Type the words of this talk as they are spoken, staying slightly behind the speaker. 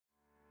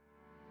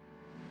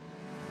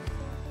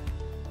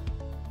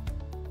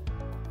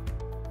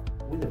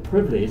With the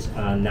privilege,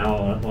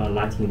 now I'd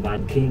like to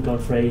invite King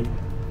Godfrey,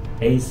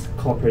 ACE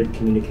Corporate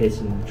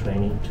Communication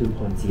Training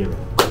 2.0.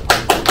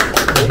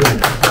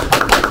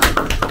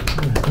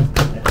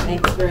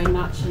 Thanks very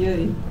much,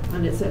 you.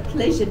 And it's a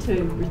pleasure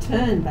to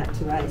return back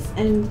to ACE.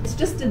 And it's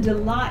just a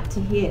delight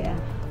to hear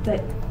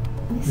that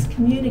this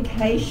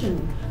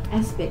communication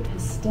aspect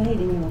has stayed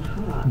in your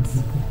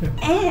hearts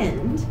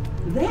and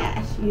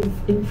that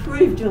you've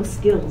improved your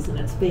skills and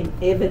it's been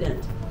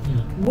evident.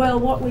 Well,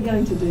 what we're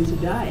going to do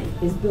today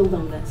is build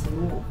on that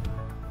some more.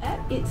 At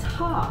its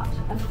heart,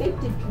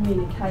 effective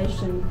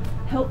communication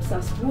helps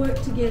us work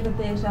together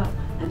better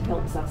and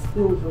helps us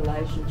build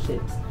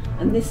relationships.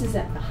 And this is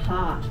at the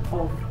heart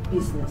of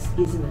business,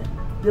 isn't it?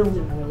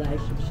 Building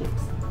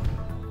relationships.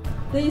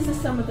 These are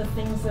some of the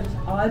things that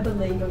I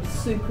believe are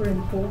super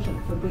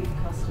important for good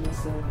customer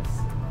service.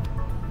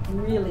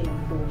 Really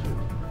important.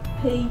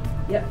 P,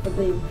 for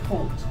being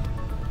prompt.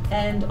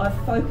 And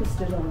I've focused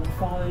it on the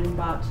phone,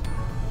 but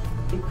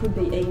it could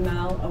be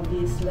email,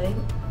 obviously.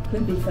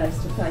 Could be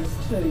face-to-face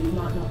too. You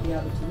might not be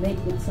able to meet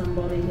with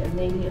somebody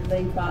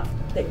immediately, but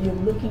that you're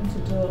looking to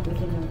do it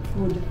within a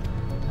good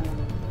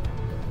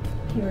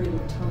period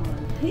of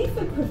time. P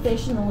for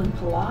professional and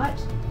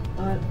polite.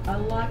 I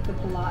like the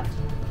polite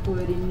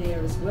word in there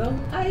as well.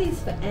 A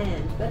is for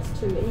and, that's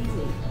too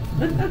easy.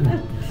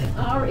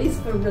 R is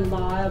for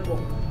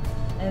reliable.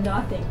 And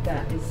I think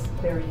that is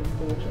very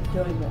important,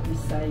 doing what you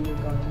say you're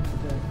going to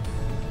do.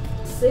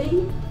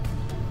 C,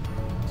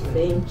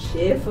 being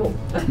cheerful.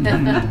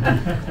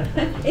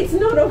 It's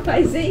not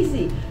always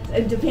easy,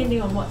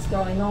 depending on what's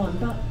going on,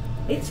 but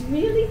it's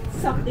really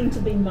something to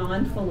be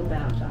mindful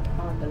about,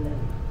 I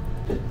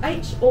believe.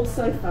 H,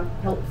 also for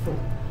helpful.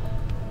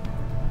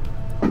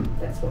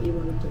 That's what you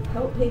want to do,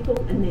 help people.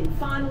 And then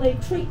finally,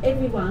 treat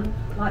everyone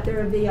like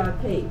they're a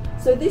VIP.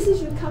 So this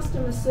is your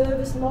customer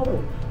service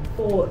model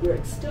for your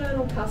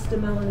external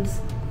customers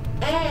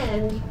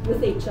and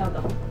with each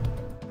other.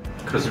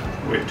 Because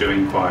we're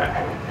doing quite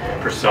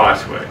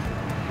precise work,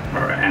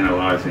 or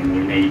analysing,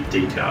 we need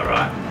detail,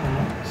 right?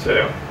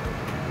 So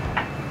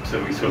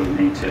we sort of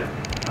need to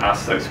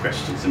ask those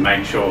questions and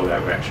make sure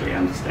that we're actually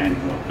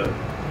understanding what the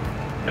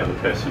other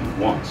person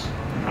wants,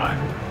 right?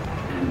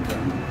 And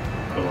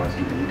otherwise,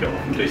 you go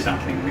off and do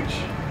something which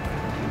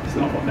is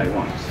not what they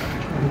want.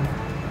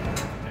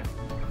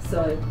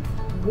 So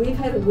we've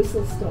had a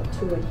whistle-stop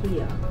tour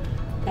here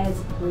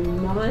as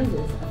reminders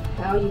of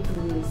how you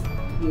can use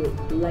your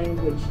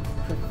language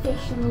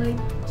professionally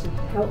to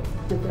help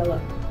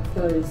develop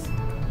those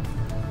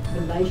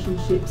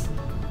relationships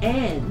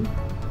and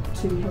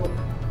to help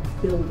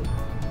build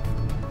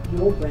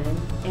your brand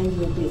and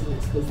your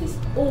business, because this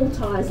all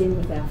ties in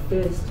with our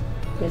first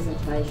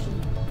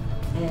presentation.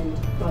 And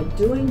by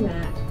doing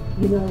that,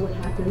 you know what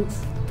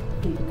happens.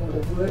 People want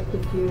to work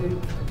with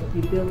you,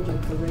 you build your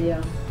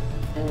career,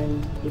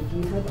 and if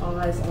you have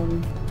eyes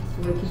on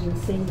working in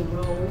senior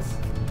roles,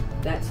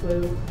 that's where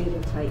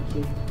it'll take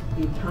you.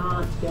 You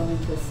can't go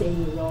into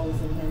senior roles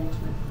in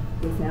management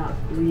without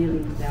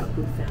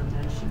good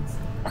foundations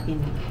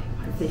in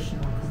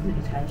professional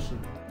communication.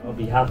 On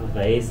behalf of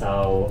ACE,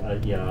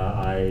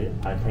 I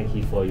thank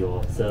you for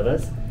your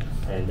service,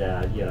 and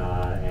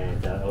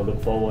I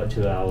look forward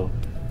to our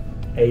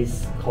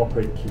ACE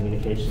Corporate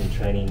Communication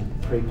Training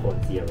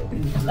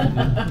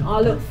 3.0. I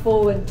look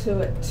forward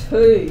to it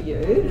too,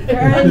 you,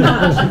 very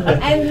much.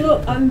 And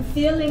look, I'm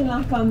feeling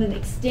like I'm an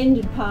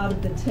extended part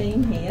of the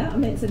team here. I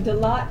mean, it's a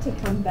delight to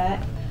come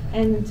back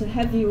and to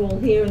have you all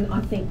here, and I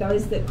think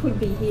those that could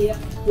be here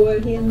were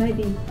here.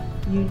 Maybe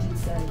you did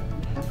say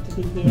you have to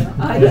be here.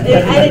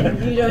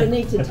 And you don't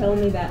need to tell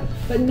me that.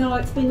 But no,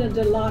 it's been a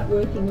delight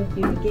working with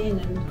you again,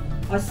 and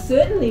I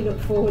certainly look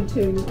forward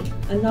to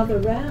another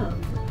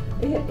round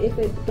if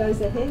it goes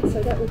ahead,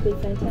 so that would be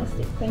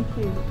fantastic. Thank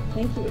you,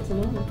 it's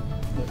an honour.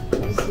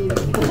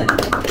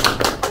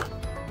 Thank you.